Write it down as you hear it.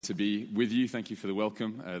To be with you. Thank you for the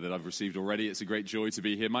welcome that I've received already. It's a great joy to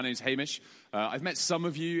be here. My name's Hamish. I've met some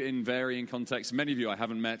of you in varying contexts. Many of you I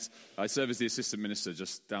haven't met. I serve as the assistant minister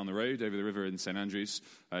just down the road over the river in St. Andrews.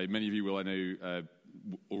 Many of you will, I know,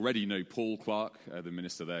 already know Paul Clark, the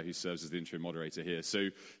minister there who serves as the interim moderator here. So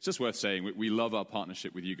it's just worth saying we love our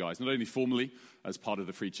partnership with you guys, not only formally as part of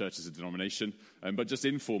the Free Church as a denomination, but just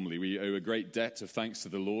informally. We owe a great debt of thanks to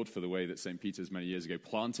the Lord for the way that St.Peter's many years ago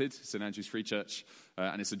planted St. Andrews Free Church,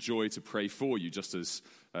 and it's a joy to pray for you, just as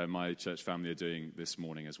my church family are doing this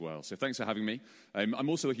morning as well. So thanks for having me. I'm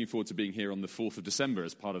also looking forward to being here on the 4th of December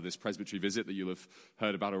as part of this presbytery visit that you'll have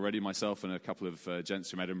heard about already. Myself and a couple of gents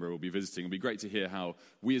from Edinburgh will be visiting. It'll be great to hear how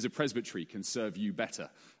we as a presbytery can serve you better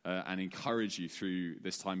and encourage you through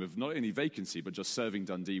this time of not only vacancy, but just serving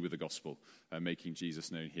Dundee with the gospel, making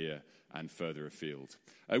Jesus known here and further afield.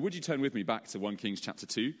 Would you turn with me back to 1 Kings chapter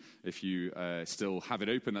 2? If you still have it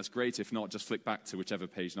open, that's great. If not, just flick back to whichever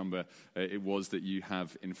page number it was that you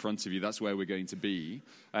have in front of you. That's where we're going to be.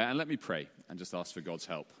 And let me pray and just ask for God's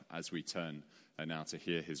help as we turn now to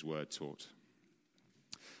hear his word taught.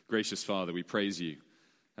 Gracious Father, we praise you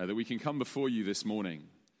that we can come before you this morning,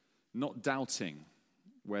 not doubting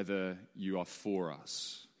whether you are for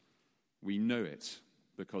us. We know it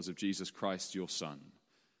because of Jesus Christ, your Son,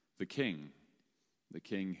 the King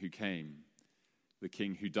who came, the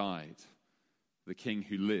King who died, the King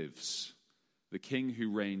who lives, the King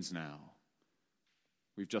who reigns now.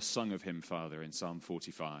 We've just sung of him, Father, in Psalm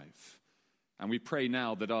 45. And we pray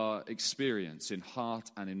now that our experience in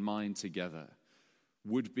heart and in mind together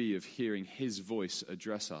would be of hearing his voice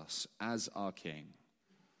address us as our King.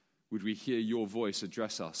 Would we hear your voice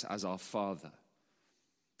address us as our Father?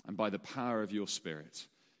 And by the power of your Spirit,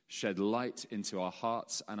 shed light into our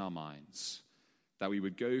hearts and our minds, that we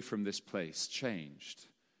would go from this place changed,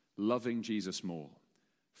 loving Jesus more,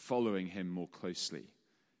 following him more closely,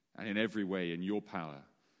 and in every way in your power,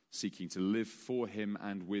 seeking to live for him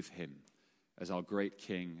and with him as our great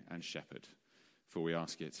King and Shepherd. For we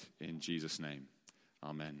ask it in Jesus' name.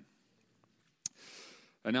 Amen.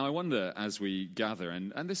 And now I wonder, as we gather,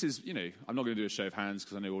 and this is, I'm not going to do a show of hands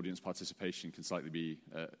because I know audience participation can slightly be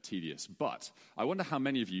tedious, but I wonder how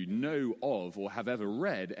many of you know of or have ever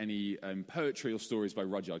read any poetry or stories by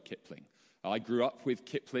Rudyard Kipling. I grew up with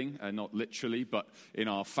Kipling, not literally, but in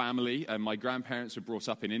our family. My grandparents were brought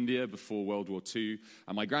up in India before World War II,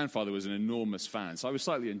 and my grandfather was an enormous fan, so I was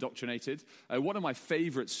slightly indoctrinated. One of my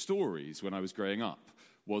favorite stories when I was growing up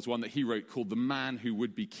was one that he wrote called The Man Who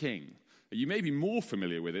Would Be King. You may be more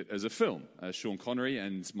familiar with it as a film. Sean Connery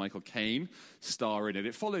and Michael Caine star in it.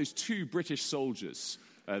 It follows two British soldiers.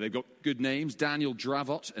 They've got good names, Daniel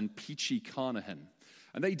Dravot and Peachy Carnahan.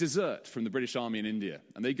 And they desert from the British Army in India,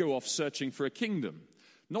 and they go off searching for a kingdom,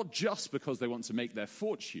 not just because they want to make their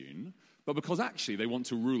fortune, but because actually they want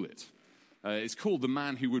to rule it. It's called The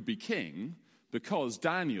Man Who Would Be King because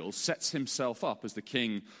Daniel sets himself up as the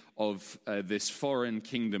king of this foreign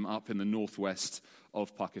kingdom up in the northwest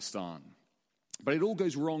of Pakistan. But it all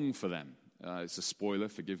goes wrong for them. It's a spoiler,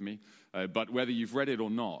 forgive me. But whether you've read it or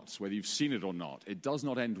not, whether you've seen it or not, it does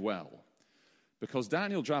not end well. Because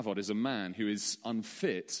Daniel Dravot is a man who is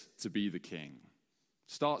unfit to be the king.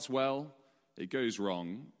 Starts well, it goes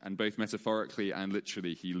wrong, and both metaphorically and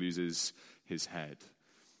literally he loses his head.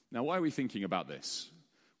 Now, why are we thinking about this?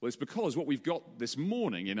 Well, it's because what we've got this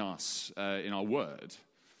morning in us, in our word,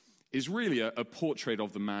 is really a portrait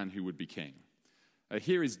of the man who would be king.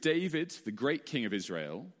 Here is David, the great king of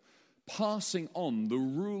Israel, passing on the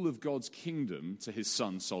rule of God's kingdom to his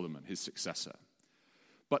son Solomon, his successor.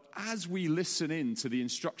 But as we listen in to the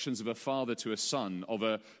instructions of a father to a son, of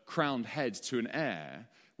a crowned head to an heir,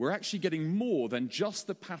 we're actually getting more than just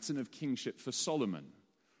the pattern of kingship for Solomon.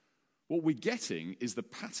 What we're getting is the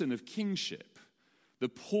pattern of kingship, the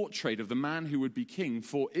portrait of the man who would be king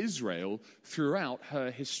for Israel throughout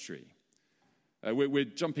her history. We're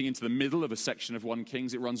jumping into the middle of a section of 1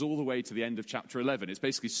 Kings. It runs all the way to the end of chapter 11. It's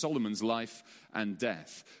basically Solomon's life and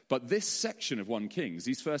death. But this section of 1 Kings,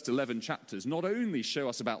 these first 11 chapters, not only show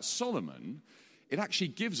us about Solomon, it actually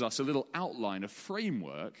gives us a little outline, a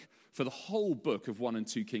framework for the whole book of 1 and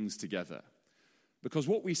 2 Kings together. Because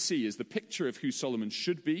what we see is the picture of who Solomon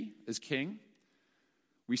should be as king.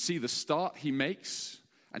 We see the start he makes,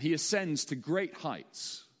 and he ascends to great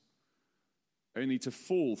heights, only to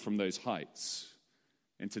fall from those heights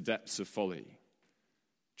into depths of folly.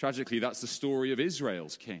 Tragically, that's the story of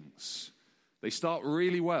Israel's kings. They start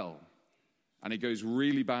really well, and it goes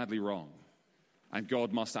really badly wrong, and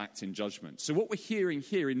God must act in judgment. So what we're hearing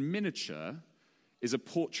here in miniature is a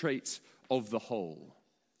portrait of the whole.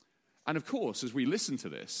 And of course, as we listen to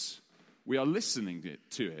this, we are listening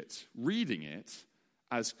to it, reading it,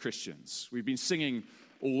 as Christians. We've been singing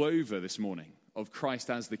all over this morning of Christ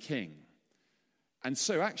as the King. And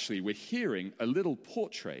so actually we're hearing a little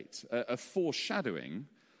portrait, a foreshadowing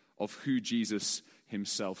of who Jesus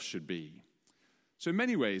himself should be. So in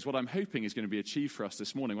many ways, what I'm hoping is going to be achieved for us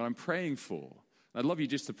this morning, what I'm praying for, and I'd love you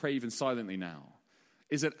just to pray even silently now,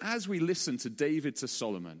 is that as we listen to David to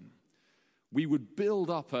Solomon, we would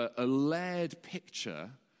build up a layered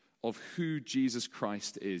picture of who Jesus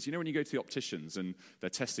Christ is. You know when you go to the opticians and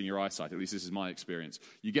they're testing your eyesight, at least this is my experience,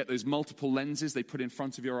 you get those multiple lenses they put in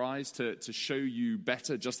front of your eyes to show you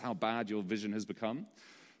better just how bad your vision has become.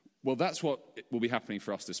 Well, that's what will be happening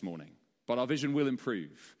for us this morning. But our vision will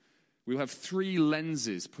improve. We'll have 3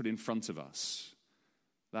 lenses put in front of us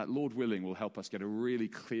that, Lord willing, will help us get a really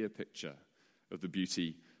clear picture of the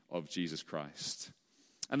beauty of Jesus Christ.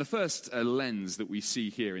 And the first lens that we see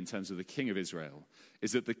here in terms of the King of Israel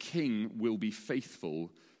is that the King will be faithful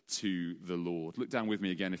to the Lord. Look down with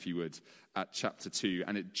me again, if you would, at chapter 2,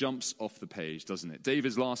 and it jumps off the page, doesn't it?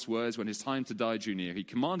 David's last words when his time to die drew near, he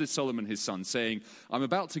commanded Solomon his son, saying, I'm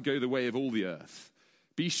about to go the way of all the earth.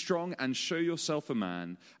 Be strong and show yourself a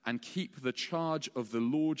man, and keep the charge of the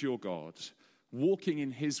Lord your God, walking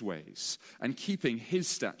in his ways and keeping his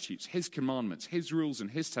statutes, his commandments, his rules and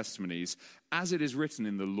his testimonies, as it is written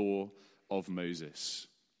in the law of Moses.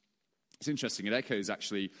 It's interesting, it echoes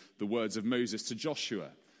actually the words of Moses to Joshua,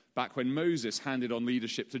 back when Moses handed on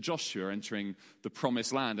leadership to Joshua entering the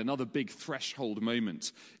promised land, another big threshold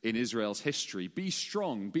moment in Israel's history. Be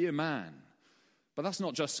strong, be a man. But that's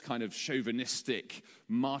not just kind of chauvinistic,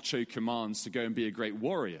 macho commands to go and be a great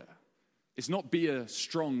warrior. It's not be a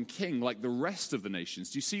strong king like the rest of the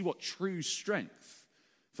nations. Do you see what true strength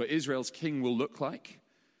for Israel's king will look like?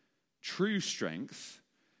 True strength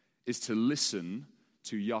is to listen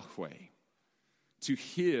to Yahweh, to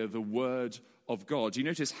hear the word of God. Do you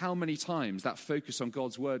notice how many times that focus on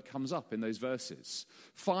God's word comes up in those verses?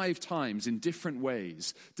 5 times in different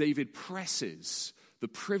ways, David presses the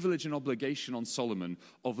privilege and obligation on Solomon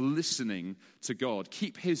of listening to God.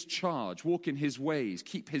 Keep his charge, walk in his ways,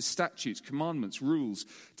 keep his statutes, commandments, rules,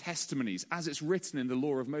 testimonies, as it's written in the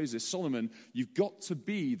law of Moses. Solomon, you've got to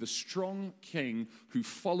be the strong king who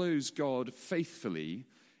follows God faithfully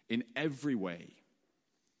in every way.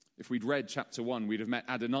 If we'd read chapter 1, we'd have met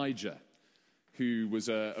Adonijah, who was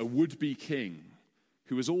a would-be king,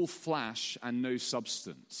 who was all flash and no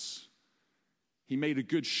substance. He made a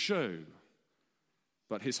good show,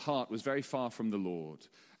 but his heart was very far from the Lord.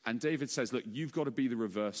 And David says, look, you've got to be the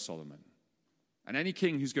reverse, Solomon. And any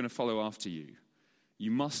king who's going to follow after you,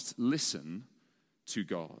 you must listen to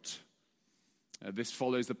God. This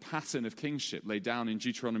follows the pattern of kingship laid down in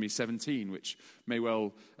Deuteronomy 17, which may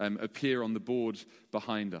well appear on the board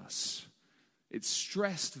behind us. It's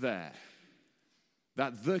stressed there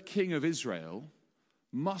that the king of Israel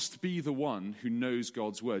must be the one who knows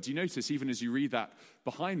God's word. You notice, even as you read that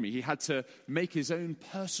behind me, he had to make his own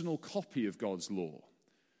personal copy of God's law.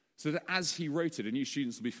 So that as he wrote it, and you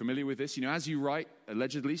students will be familiar with this, as you write,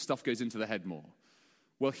 allegedly, stuff goes into the head more.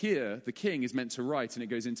 Well, here, the king is meant to write, and it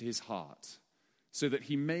goes into his heart, so that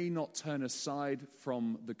he may not turn aside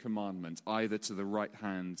from the commandment, either to the right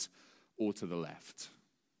hand or to the left.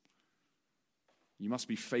 You must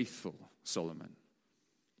be faithful, Solomon.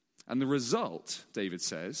 And the result, David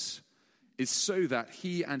says, is so that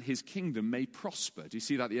he and his kingdom may prosper. Do you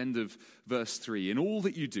see that at the end of verse 3? In all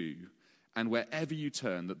that you do and wherever you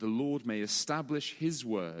turn, that the Lord may establish his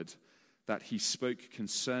word that he spoke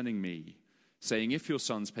concerning me, saying, if your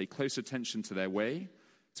sons pay close attention to their way,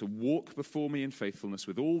 to walk before me in faithfulness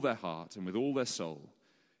with all their heart and with all their soul,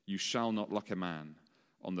 you shall not lack a man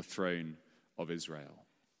on the throne of Israel.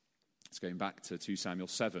 It's going back to 2 Samuel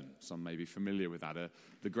 7. Some may be familiar with that.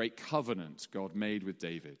 The great covenant God made with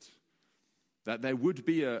David. That there would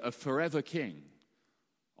be a forever king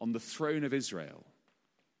on the throne of Israel.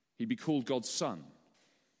 He'd be called God's son.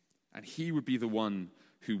 And he would be the one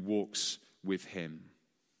who walks with him.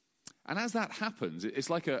 And as that happens, it's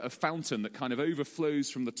like a fountain that kind of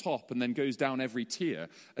overflows from the top and then goes down every tier.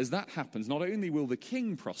 As that happens, not only will the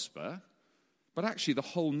king prosper, but actually the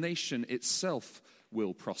whole nation itself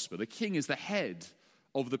will prosper. The king is the head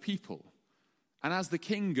of the people. And as the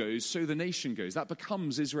king goes, so the nation goes. That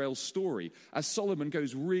becomes Israel's story. As Solomon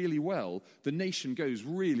goes really well, the nation goes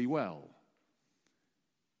really well.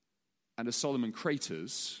 And as Solomon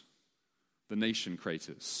craters, the nation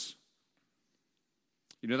craters.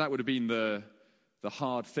 That would have been the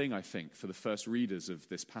hard thing, I think, for the first readers of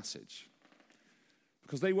this passage.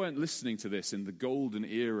 Because they weren't listening to this in the golden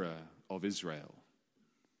era of Israel,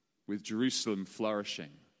 with Jerusalem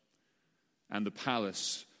flourishing and the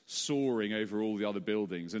palace soaring over all the other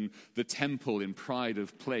buildings, and the temple in pride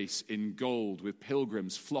of place in gold with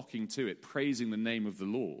pilgrims flocking to it, praising the name of the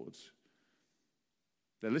Lord.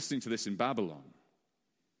 They're listening to this in Babylon.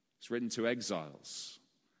 It's written to exiles.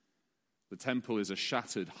 The temple is a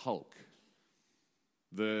shattered hulk.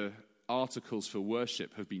 The articles for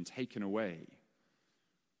worship have been taken away.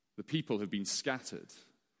 The people have been scattered.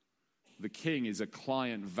 The king is a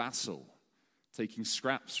client vassal, taking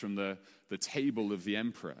scraps from the table of the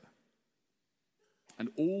emperor. And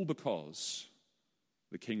all because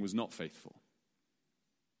the king was not faithful.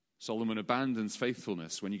 Solomon abandons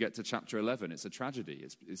faithfulness. When you get to chapter 11, it's a tragedy.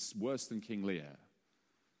 It's worse than King Lear,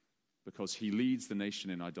 because he leads the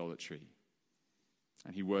nation in idolatry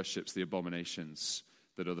and he worships the abominations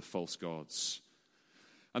that are the false gods.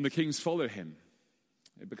 And the kings follow him.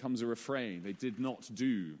 It becomes a refrain. They did not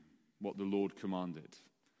do what the Lord commanded.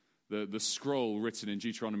 The scroll written in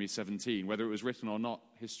Deuteronomy 17, whether it was written or not,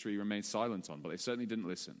 history remains silent on, but they certainly didn't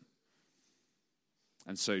listen.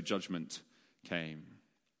 And so judgment came.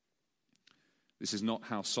 This is not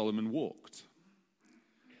how Solomon walked.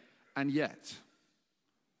 And yet,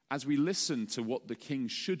 as we listen to what the king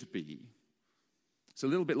should be, it's a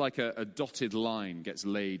little bit like a dotted line gets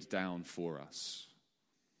laid down for us.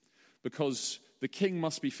 Because the king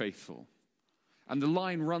must be faithful. And the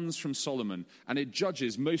line runs from Solomon, and it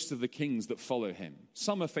judges most of the kings that follow him.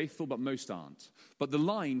 Some are faithful, but most aren't. But the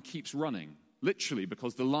line keeps running, literally,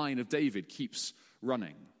 because the line of David keeps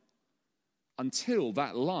running, until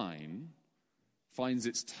that line finds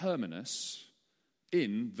its terminus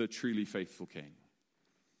in the truly faithful king.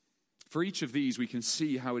 For each of these, we can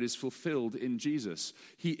see how it is fulfilled in Jesus.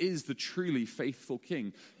 He is the truly faithful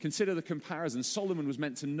king. Consider the comparison. Solomon was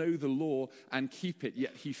meant to know the law and keep it,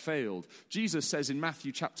 yet he failed. Jesus says in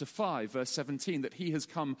Matthew chapter 5, verse 17, that he has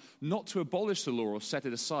come not to abolish the law or set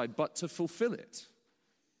it aside, but to fulfill it.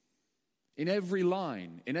 In every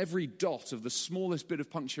line, in every dot of the smallest bit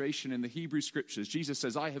of punctuation in the Hebrew scriptures, Jesus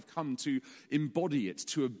says, I have come to embody it,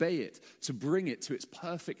 to obey it, to bring it to its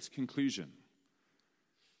perfect conclusion.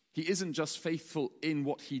 He isn't just faithful in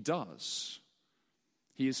what he does.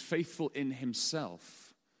 He is faithful in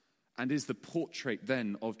himself and is the portrait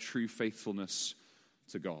then of true faithfulness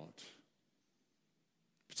to God.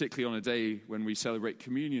 Particularly on a day when we celebrate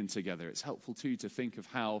communion together, it's helpful too to think of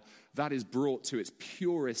how that is brought to its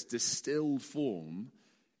purest distilled form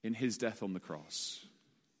in his death on the cross.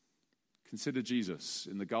 Consider Jesus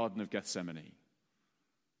in the Garden of Gethsemane.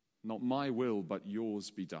 Not my will, but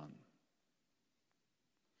yours be done.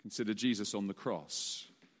 Consider Jesus on the cross.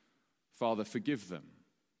 Father, forgive them,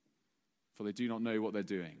 for they do not know what they're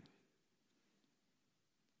doing.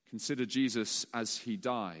 Consider Jesus as he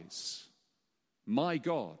dies. My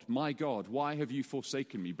God, why have you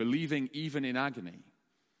forsaken me? Believing even in agony.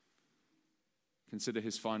 Consider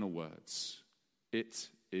his final words. It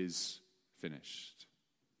is finished.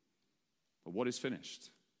 But what is finished?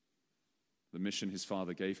 The mission his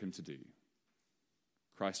Father gave him to do.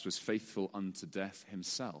 Christ was faithful unto death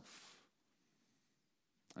himself.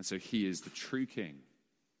 And so he is the true king.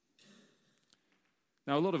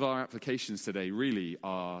 Now, a lot of our applications today really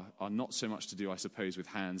are not so much to do, I suppose, with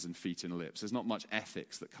hands and feet and lips. There's not much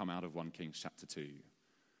ethics that come out of 1 Kings chapter 2.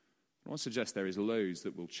 I want to suggest there is loads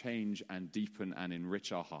that will change and deepen and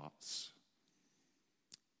enrich our hearts.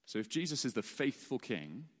 So if Jesus is the faithful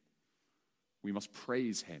king, we must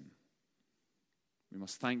praise him. We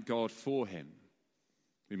must thank God for him.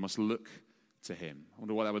 We must look to him. I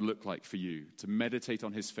wonder what that would look like for you, to meditate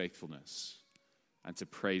on his faithfulness and to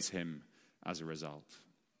praise him as a result.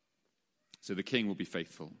 So the king will be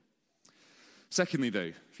faithful. Secondly,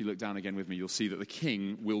 though, if you look down again with me, you'll see that the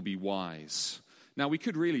king will be wise. Now, we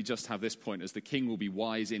could really just have this point as the king will be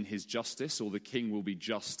wise in his justice, or the king will be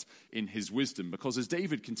just in his wisdom, because as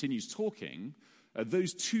David continues talking,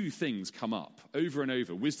 those two things come up over and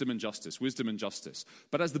over, wisdom and justice, wisdom and justice.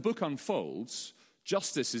 But as the book unfolds,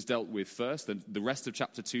 justice is dealt with first, and the rest of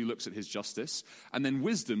chapter 2 looks at his justice, and then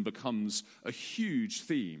wisdom becomes a huge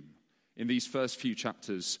theme in these first few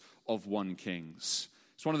chapters of 1 Kings.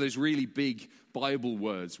 It's one of those really big Bible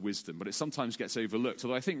words, wisdom, but it sometimes gets overlooked.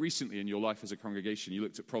 Although I think recently in your life as a congregation, you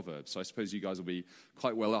looked at Proverbs, so I suppose you guys will be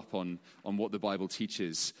quite well up on what the Bible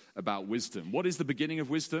teaches about wisdom. What is the beginning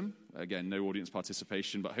of wisdom? Again, no audience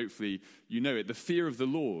participation, but hopefully you know it. The fear of the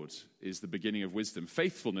Lord is the beginning of wisdom.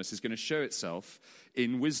 Faithfulness is going to show itself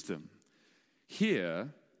in wisdom. Here,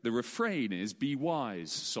 the refrain is, be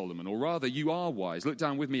wise, Solomon, or rather, you are wise. Look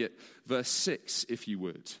down with me at verse 6, if you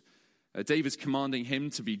would. David's commanding him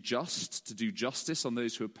to be just, to do justice on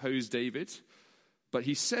those who oppose David. But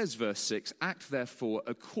he says, verse 6, act therefore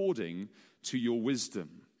according to your wisdom.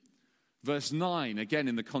 Verse 9, again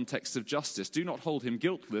in the context of justice, do not hold him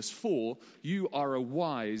guiltless, for you are a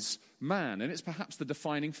wise man. And it's perhaps the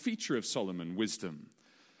defining feature of Solomon, wisdom.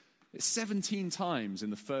 It's 17 times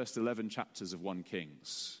in the first 11 chapters of 1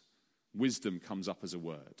 Kings. Wisdom comes up as a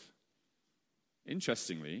word.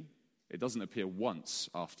 Interestingly, it doesn't appear once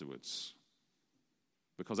afterwards,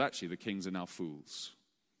 because actually the kings are now fools.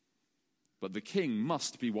 But the king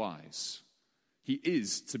must be wise. He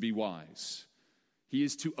is to be wise. He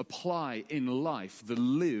is to apply in life the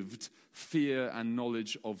lived fear and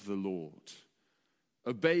knowledge of the Lord,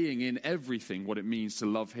 obeying in everything what it means to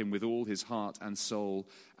love him with all his heart and soul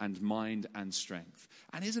and mind and strength.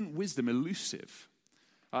 And isn't wisdom elusive?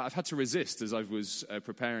 I've had to resist as I was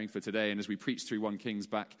preparing for today and as we preached through 1 Kings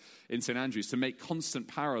back in St. Andrews to make constant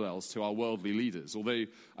parallels to our worldly leaders. Although,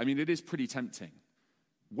 it is pretty tempting.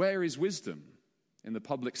 Where is wisdom? In the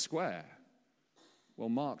public square. Well,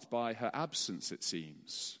 marked by her absence, it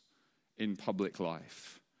seems, in public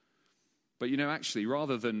life. But actually,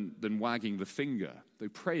 rather than wagging the finger, though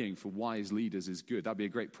praying for wise leaders is good, that'd be a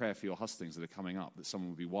great prayer for your hustings that are coming up, that someone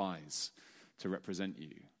would be wise to represent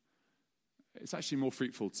you. It's actually more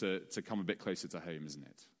fruitful to come a bit closer to home, isn't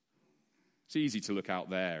it? It's easy to look out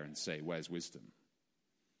there and say, where's wisdom?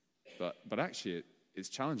 But actually, it's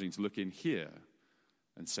challenging to look in here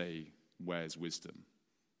and say, where's wisdom?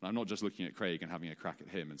 And I'm not just looking at Craig and having a crack at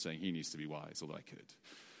him and saying he needs to be wise, although I could.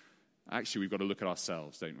 Actually, we've got to look at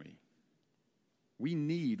ourselves, don't we? We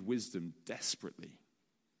need wisdom desperately.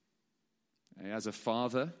 As a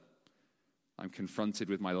father, I'm confronted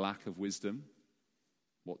with my lack of wisdom,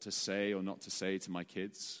 what to say or not to say to my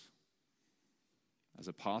kids. As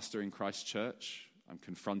a pastor in Christ Church, I'm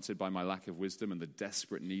confronted by my lack of wisdom and the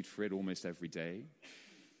desperate need for it almost every day.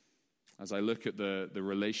 As I look at the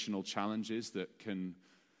relational challenges that can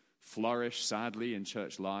flourish, sadly, in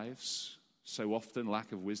church lives, so often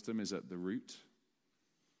lack of wisdom is at the root.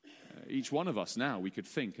 Each one of us now, we could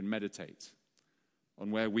think and meditate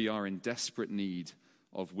on where we are in desperate need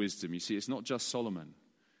of wisdom. You see, it's not just Solomon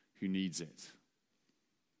who needs it.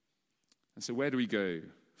 And so where do we go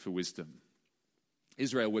for wisdom?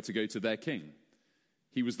 Israel were to go to their king.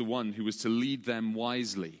 He was the one who was to lead them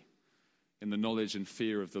wisely in the knowledge and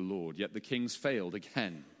fear of the Lord. Yet the kings failed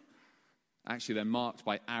again. Actually, they're marked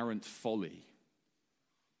by arrant folly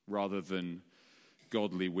rather than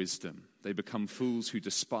godly wisdom. They become fools who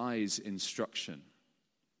despise instruction.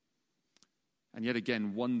 And yet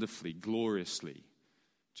again, wonderfully, gloriously,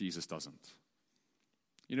 Jesus doesn't.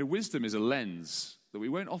 Wisdom is a lens that we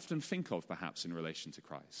won't often think of, perhaps, in relation to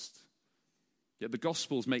Christ. Yet the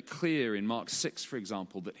Gospels make clear in Mark 6, for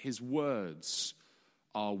example, that his words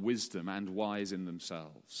are wisdom and wise in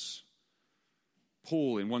themselves.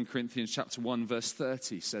 Paul, in 1 Corinthians chapter 1, verse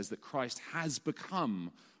 30, says that Christ has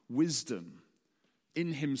become wisdom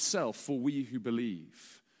in himself for we who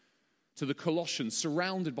believe. To the Colossians,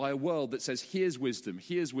 surrounded by a world that says, here's wisdom,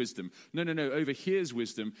 here's wisdom. No, over here's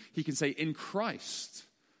wisdom. He can say, in Christ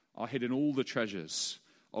are hidden all the treasures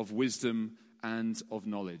of wisdom and of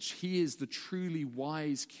knowledge. He is the truly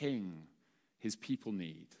wise king his people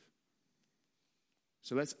need.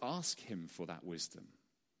 So let's ask him for that wisdom.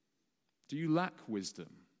 Do you lack wisdom?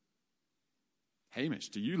 Hamish,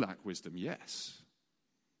 do you lack wisdom? Yes.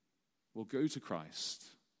 Well, go to Christ,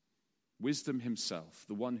 wisdom himself,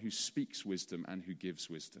 the one who speaks wisdom and who gives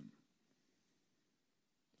wisdom.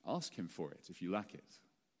 Ask him for it if you lack it.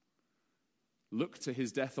 Look to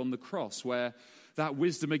his death on the cross, where that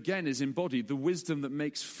wisdom again is embodied, the wisdom that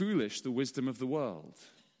makes foolish the wisdom of the world,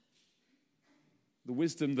 the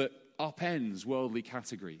wisdom that upends worldly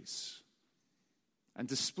categories and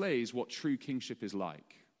displays what true kingship is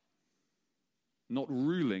like. Not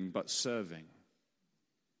ruling, but serving.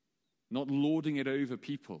 Not lording it over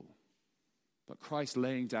people, but Christ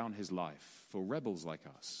laying down his life for rebels like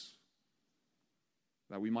us,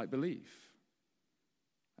 that we might believe.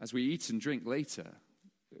 As we eat and drink later,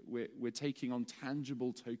 we're taking on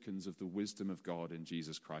tangible tokens of the wisdom of God in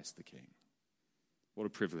Jesus Christ the King. What a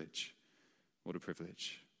privilege. What a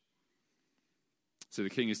privilege. So the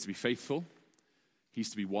king is to be faithful. He's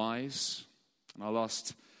to be wise. And our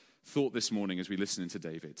last thought this morning as we listen to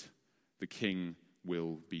David, the king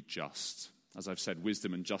will be just. As I've said,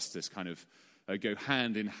 wisdom and justice kind of go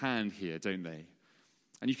hand in hand here, don't they?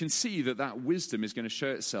 And you can see that wisdom is going to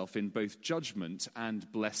show itself in both judgment and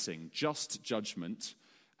blessing. Just judgment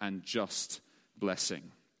and just blessing.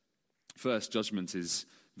 First, judgment is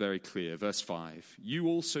very clear. Verse 5, you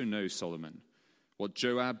also know, Solomon, what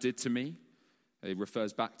Joab did to me. It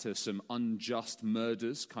refers back to some unjust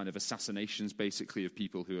murders, kind of assassinations, basically, of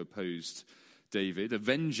people who opposed David,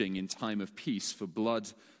 avenging in time of peace for blood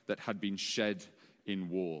that had been shed in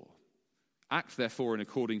war. Act therefore in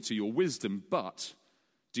according to your wisdom, but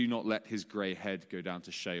do not let his grey head go down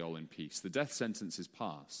to Sheol in peace. The death sentence is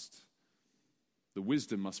passed. The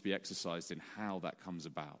wisdom must be exercised in how that comes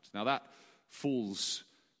about. Now that falls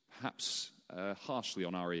perhaps harshly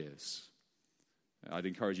on our ears. I'd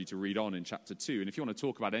encourage you to read on in chapter 2. And if you want to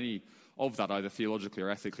talk about any of that, either theologically or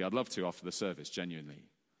ethically, I'd love to after the service, genuinely.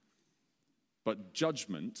 But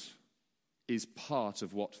judgment is part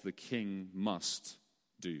of what the king must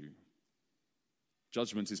do.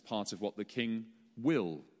 Judgment is part of what the king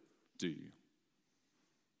will do.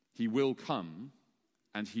 He will come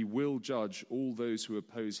and he will judge all those who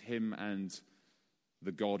oppose him and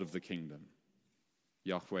the God of the kingdom,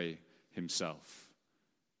 Yahweh himself.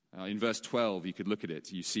 In verse 12, you could look at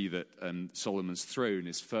it. You see that Solomon's throne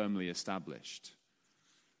is firmly established.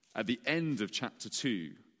 At the end of chapter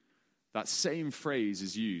 2, that same phrase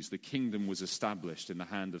is used. The kingdom was established in the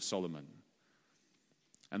hand of Solomon.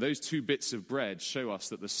 And those two bits of bread show us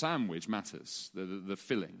that the sandwich matters, the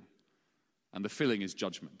filling. And the filling is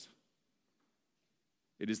judgment.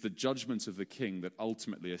 It is the judgment of the king that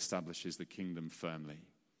ultimately establishes the kingdom firmly.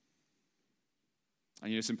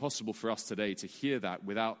 And it's impossible for us today to hear that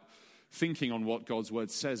without thinking on what God's word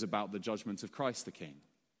says about the judgment of Christ the King.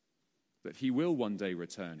 That he will one day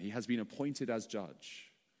return. He has been appointed as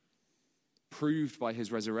judge, proved by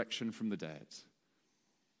his resurrection from the dead.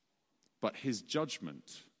 But his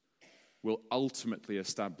judgment will ultimately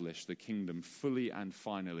establish the kingdom fully and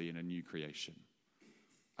finally in a new creation,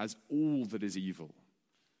 as all that is evil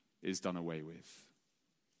is done away with.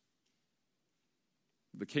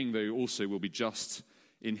 The king, though, also will be just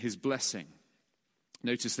in his blessing.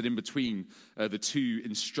 Notice that in between the two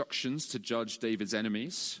instructions to judge David's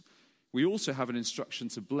enemies, we also have an instruction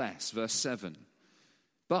to bless. Verse 7.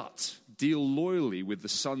 But deal loyally with the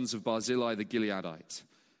sons of Barzillai the Gileadite,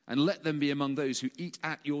 and let them be among those who eat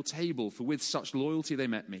at your table, for with such loyalty they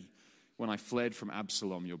met me when I fled from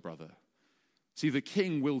Absalom your brother. See, the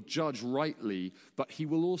king will judge rightly, but he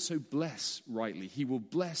will also bless rightly. He will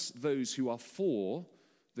bless those who are for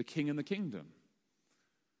the king and the kingdom.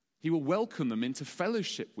 He will welcome them into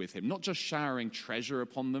fellowship with him, not just showering treasure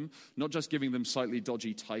upon them, not just giving them slightly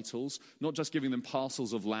dodgy titles, not just giving them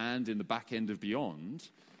parcels of land in the back end of beyond.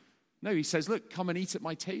 No, he says, look, come and eat at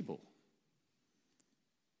my table.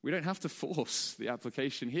 We don't have to force the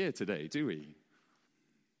application here today, do we?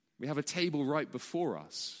 We have a table right before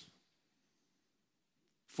us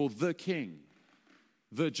for the king,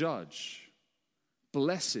 the judge,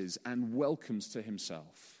 blesses and welcomes to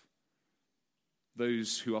himself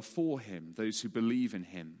those who are for him, those who believe in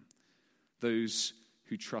him, those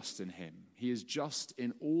who trust in him. He is just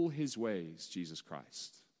in all his ways, Jesus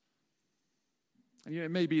Christ. And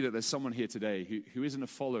it may be that there's someone here today who isn't a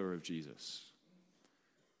follower of Jesus.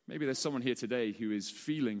 Maybe there's someone here today who is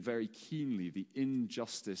feeling very keenly the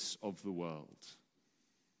injustice of the world,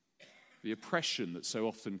 the oppression that so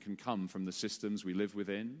often can come from the systems we live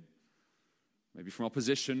within, maybe from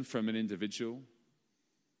opposition from an individual.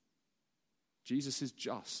 Jesus is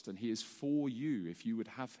just, and he is for you if you would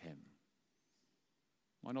have him.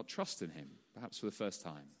 Why not trust in him, perhaps for the first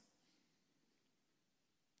time?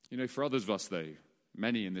 For others of us, though,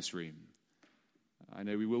 many in this room, I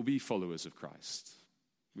know we will be followers of Christ.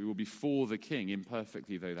 We will be for the king,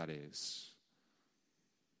 imperfectly though that is.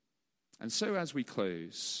 And so as we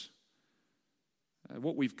close,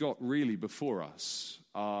 what we've got really before us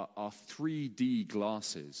are 3D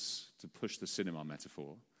glasses, to push the cinema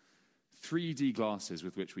metaphor. 3D glasses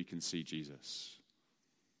with which we can see Jesus.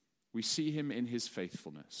 We see him in his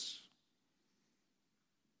faithfulness.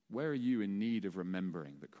 Where are you in need of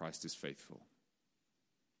remembering that Christ is faithful?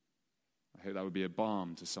 I hope that would be a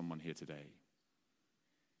balm to someone here today.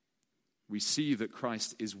 We see that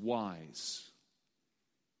Christ is wise.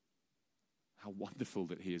 How wonderful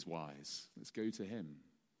that he is wise. Let's go to him.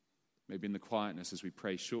 Maybe in the quietness as we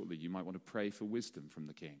pray shortly, you might want to pray for wisdom from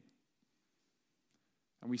the king.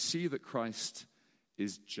 And we see that Christ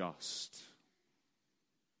is just.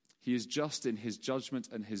 He is just in his judgment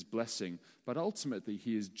and his blessing, but ultimately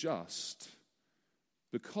he is just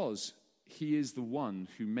because he is the one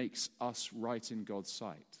who makes us right in God's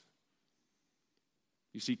sight.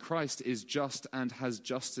 You see, Christ is just and has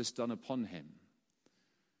justice done upon him.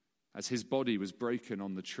 As his body was broken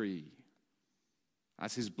on the tree,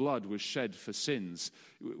 as his blood was shed for sins,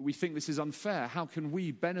 we think this is unfair. How can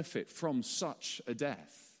we benefit from such a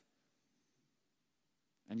death?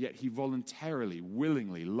 And yet he voluntarily,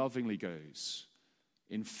 willingly, lovingly goes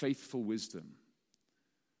in faithful wisdom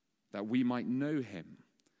that we might know him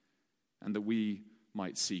and that we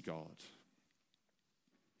might see God.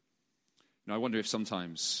 I wonder if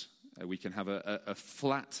sometimes we can have a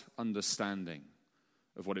flat understanding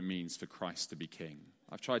of what it means for Christ to be king.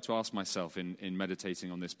 I've tried to ask myself in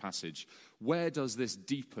meditating on this passage, where does this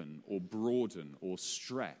deepen or broaden or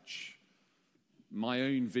stretch my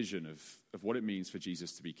own vision of what it means for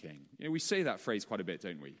Jesus to be king? You know, we say that phrase quite a bit,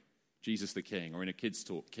 don't we? Jesus the King, or in a kid's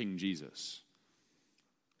talk, King Jesus.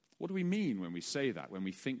 What do we mean when we say that, when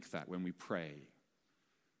we think that, when we pray?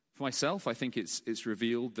 For myself, I think it's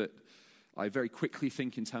revealed that I very quickly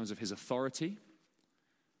think in terms of his authority.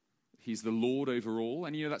 He's the Lord over all,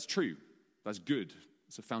 and that's true. That's good.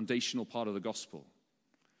 It's a foundational part of the gospel.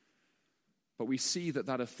 But we see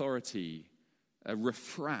that authority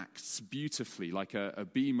refracts beautifully like a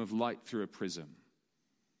beam of light through a prism.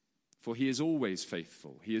 For he is always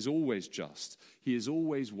faithful. He is always just. He is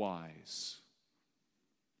always wise.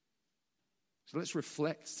 So let's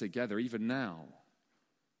reflect together, even now,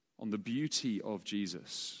 on the beauty of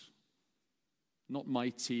Jesus. Not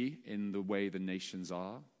mighty in the way the nations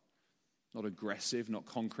are. Not aggressive, not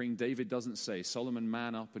conquering. David doesn't say, Solomon,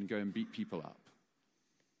 man up and go and beat people up.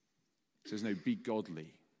 He says, no, be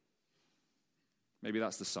godly. Maybe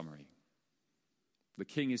that's the summary. The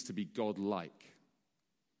king is to be godlike.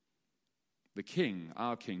 The king,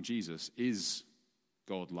 our king, Jesus, is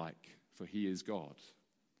godlike, for he is God.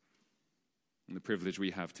 And the privilege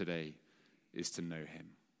we have today is to know him.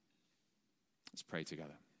 Let's pray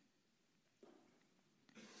together.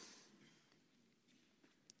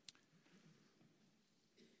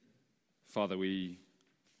 Father, we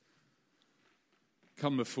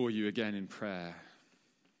come before you again in prayer,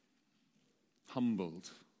 humbled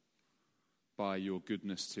by your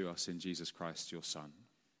goodness to us in Jesus Christ, your Son.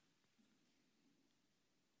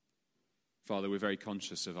 Father, we're very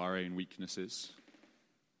conscious of our own weaknesses.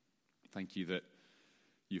 Thank you that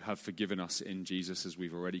you have forgiven us in Jesus as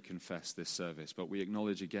we've already confessed this service, but we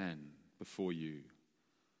acknowledge again before you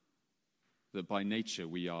that by nature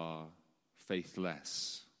we are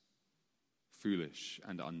faithless, foolish,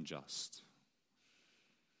 and unjust.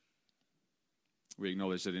 We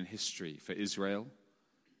acknowledge that in history, for Israel,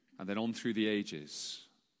 and then on through the ages,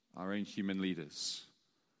 our own human leaders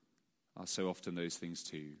are so often those things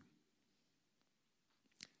too.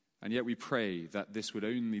 And yet we pray that this would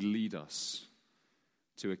only lead us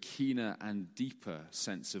to a keener and deeper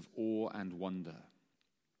sense of awe and wonder,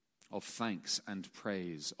 of thanks and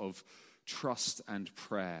praise, of trust and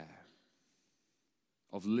prayer,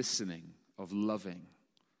 of listening, of loving,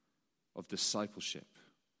 of discipleship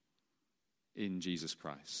in Jesus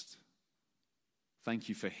Christ. Thank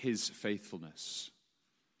you for his faithfulness,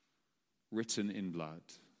 written in blood.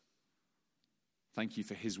 Thank you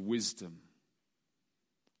for his wisdom,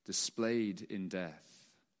 displayed in death.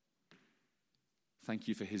 Thank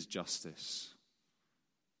you for his justice,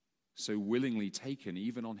 so willingly taken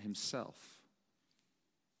even on himself,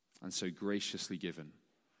 and so graciously given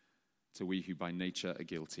to we who by nature are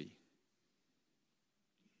guilty.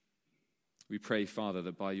 We pray, Father,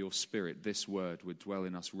 that by your Spirit this word would dwell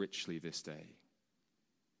in us richly this day.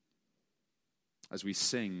 As we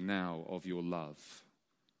sing now of your love,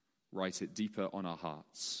 write it deeper on our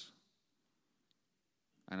hearts.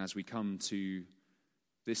 And as we come to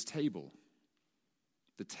this table,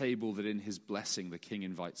 the table that in his blessing the King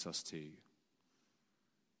invites us to,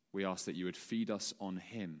 we ask that you would feed us on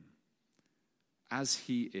him as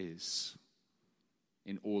he is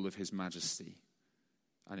in all of his majesty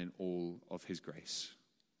and in all of his grace.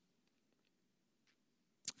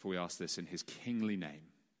 For we ask this in his kingly name.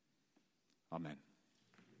 Amen.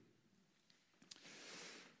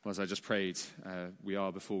 Well, as I just prayed, we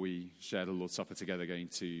are, before we share the Lord's Supper together, going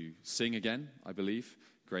to sing again, I believe.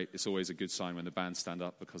 Great. It's always a good sign when the band stand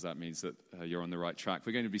up, because that means that you're on the right track.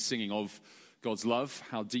 We're going to be singing of God's love,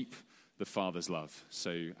 how deep the Father's love.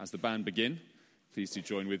 So as the band begin, please do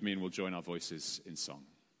join with me and we'll join our voices in song.